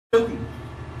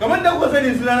kamar da kuka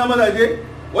sani suna na mazaje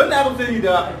wanda aka sani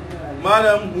da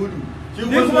Malam Hudu shi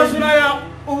kuma suna ya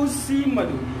Usi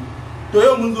Madobi. To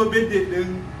yau mun zo birthday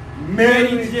din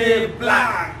Mary J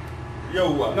Black,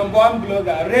 yauwa #1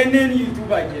 blogger, reigning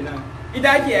YouTuber kenan.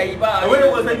 Ida ake yayi ba a wanda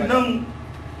kuka sani nan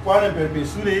kwanan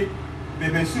perpesu ne,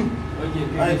 perpesu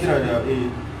ana kira da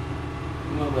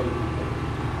kuma bari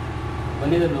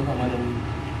wanne da doka malamu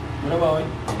muraba wai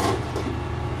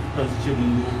kan su ce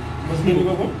mun zo ba su ne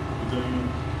ba ko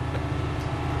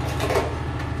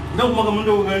dan kuma kamar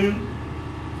da ganin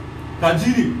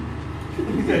kajiri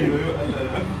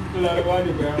larabawa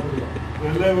ne ba ya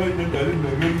wallahi wannan garin da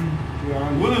gani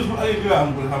wannan su ake kira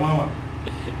hankul hamama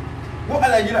ko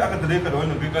ala gida aka tare ka da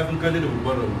wannan kai ka san kaje da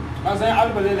babbar rawa ka san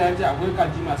albalai da yace akwai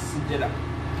kaji masu sujjada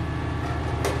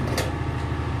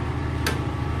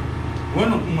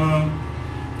wannan kuma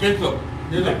ketchup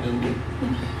ne da dambe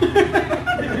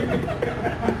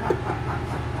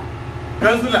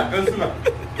kansula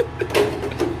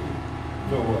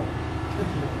yawa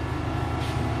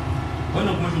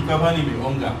wannan kuma shinkafa ne mai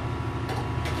onga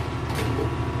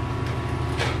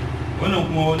wannan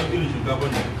kuma wani irin shinkafa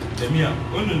ne da miya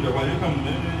wannan da ba ne kan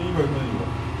ne ba sani ba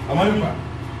amma ni ba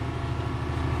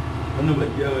wannan ba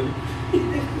kiyawa ne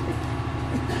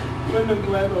wannan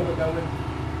kuma ya ba ka wani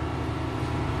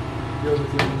yau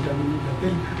sai mun sha mun ka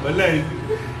kai wallahi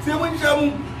sai mun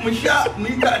sha mu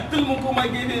yi ta'attul mun koma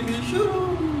gefe mu shiru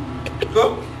ko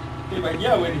kai ba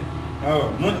kiyawa ne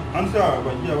non an sa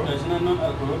ba kiyawa gashi nan non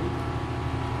alcohol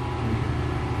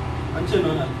an ce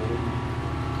non alcohol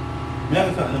me ya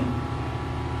sa nan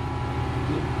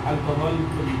alcohol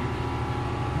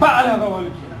ba alcohol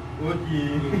kenan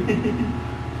okay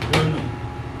wannan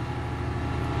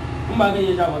kun ba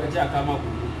ganye ja ba ka ce a kama ku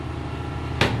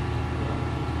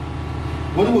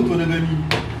wani hoto na gani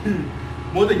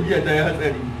motar giya ta yi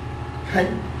hatsari kai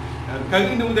kan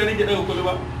inda mutane ke daga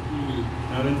kwalba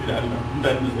na ranci da Allah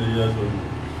mutane da sai ya so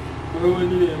ko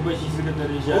wani ne ba shi suka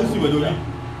tare shi Usi Madobi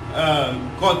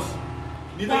court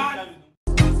ni zai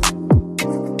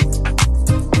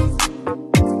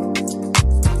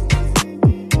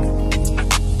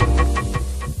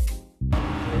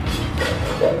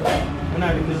muna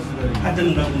da kasu da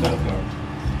hajjan da mun zaka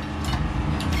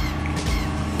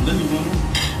dan ni mun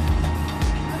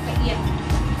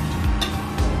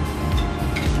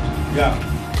ya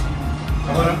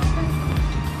kamar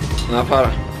na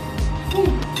fara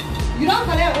Gidan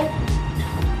ka ne o.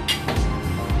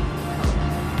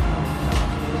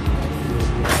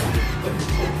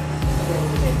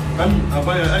 kan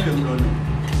abaya ake mun wannan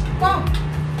Kom.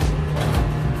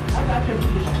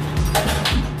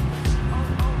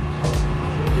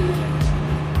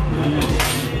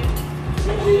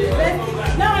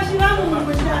 Nawa shi ramu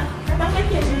mugunta, kaɗan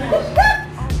kake nuna shi.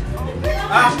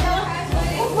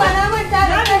 Kwana manta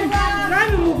da kanka.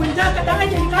 Ramu mugunta kaɗan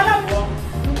kake nuna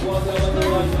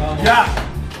ya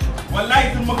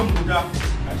wallahi sun maka mutunta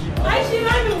Ai shi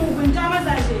ramu mugunta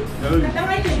mazaje, kaɗan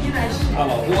kake gina shi.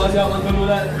 kowa sai an kano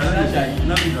na shayi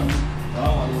na mija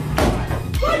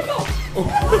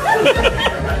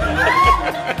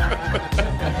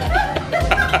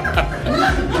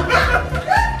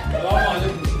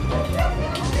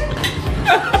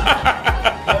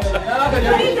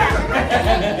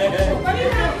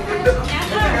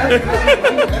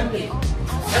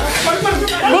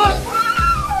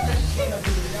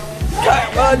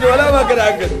ba ji wala ba ka da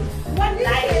hankali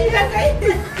Wallahi da kai.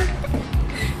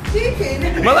 Shi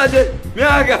kenan. mazaje me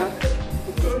haka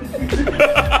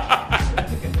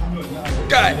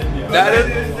kai dare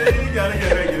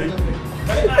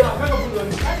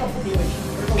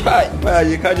kai ba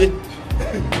ji kaje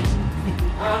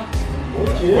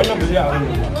wannan ba zai a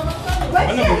wannan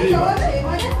Wannan ba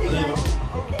zai ba.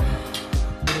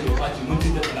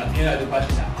 yana da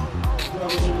fashi da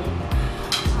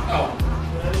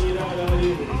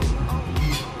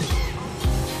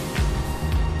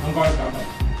an kawai kama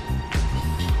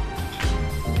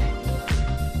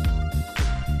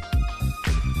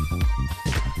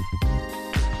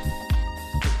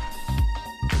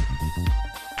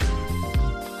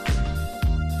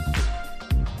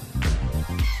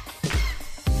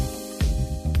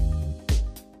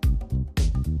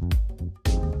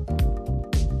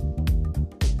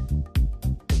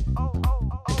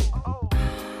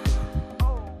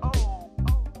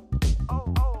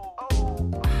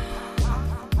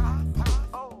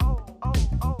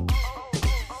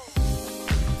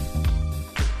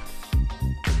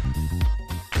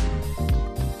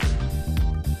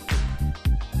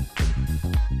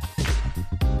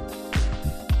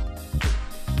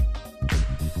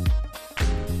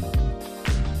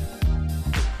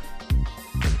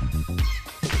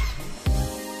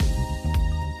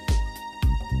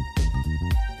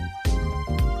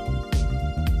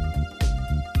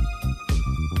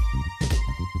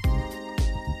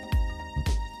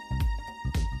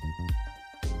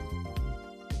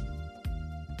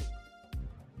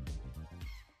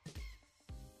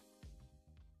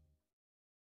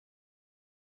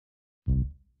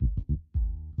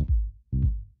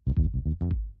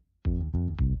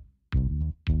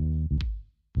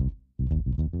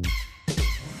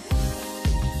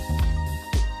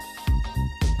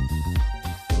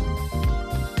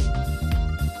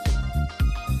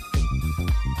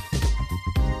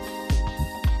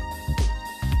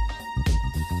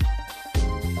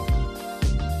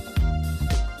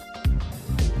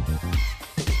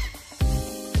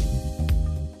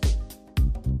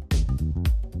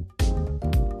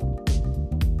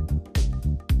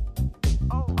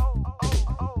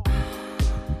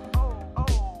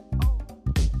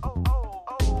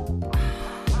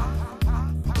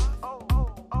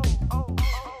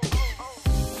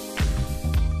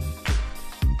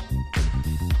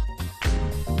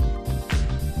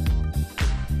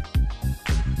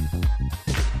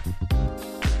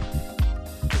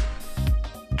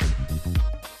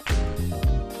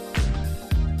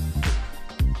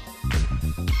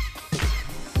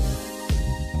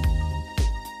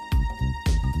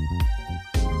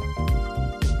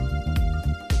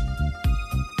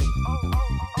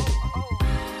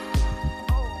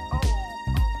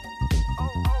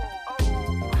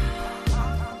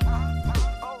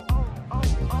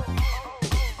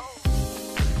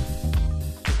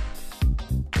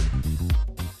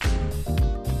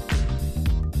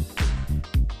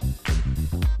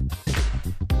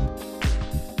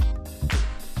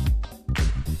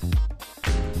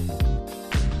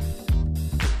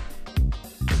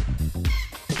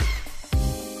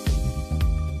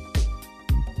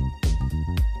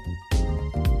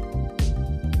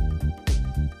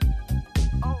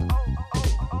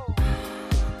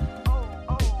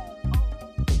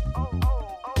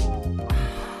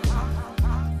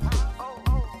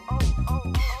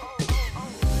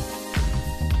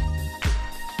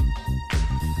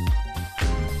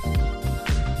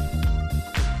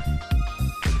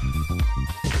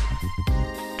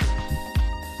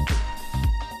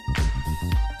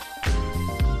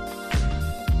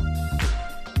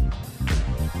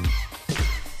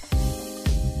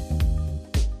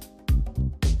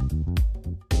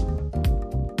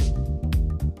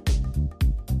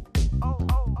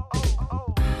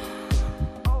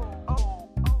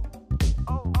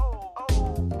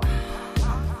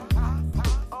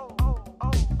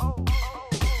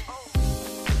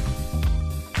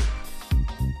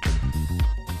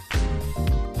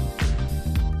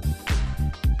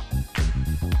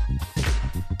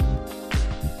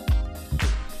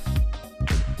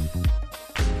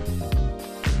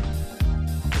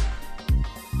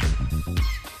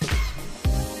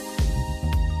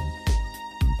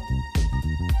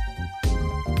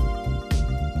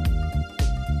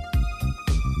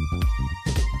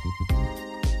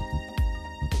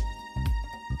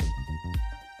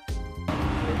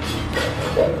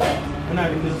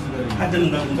hadin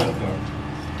nan da ka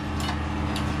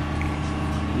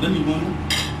dan limon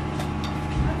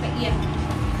haka iya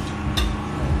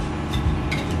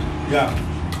ya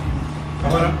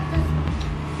kamar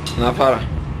na fara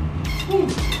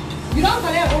gidan ka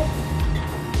ne ko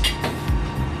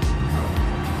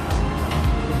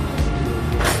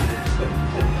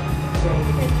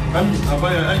kan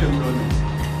abaya ake wannan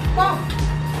ba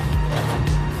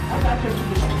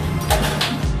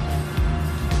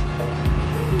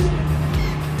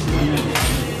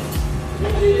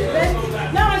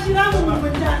nawa shi za mu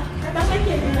mugunta ka ta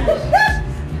kake gina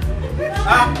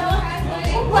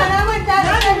ba na manta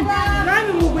da ba na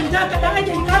mu mugunta ka ta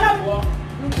kake kalam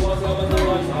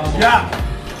ya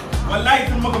wallahi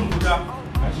sun maka mugunta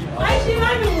ai shi ma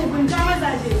mu mugunta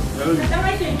mazaje ka ta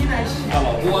kake gina shi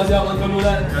kowa sai an kallo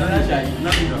na shayi na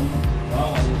fita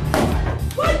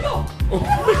wato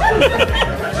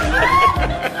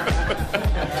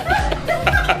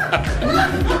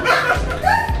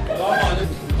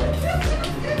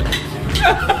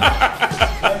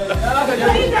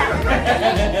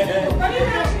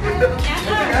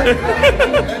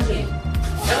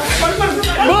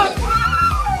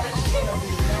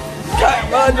Kai,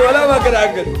 mazaje wala ba ka da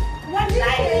hankali.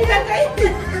 wallahi da kai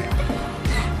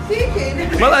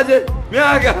Mazaje, me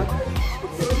haka?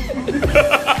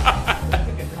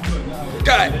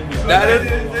 Kai, darin.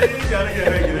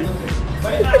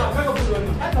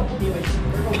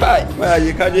 Kai,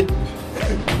 mazaje kaje.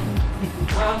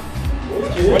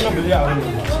 wannan ba zai a wannan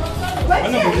ba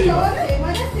zai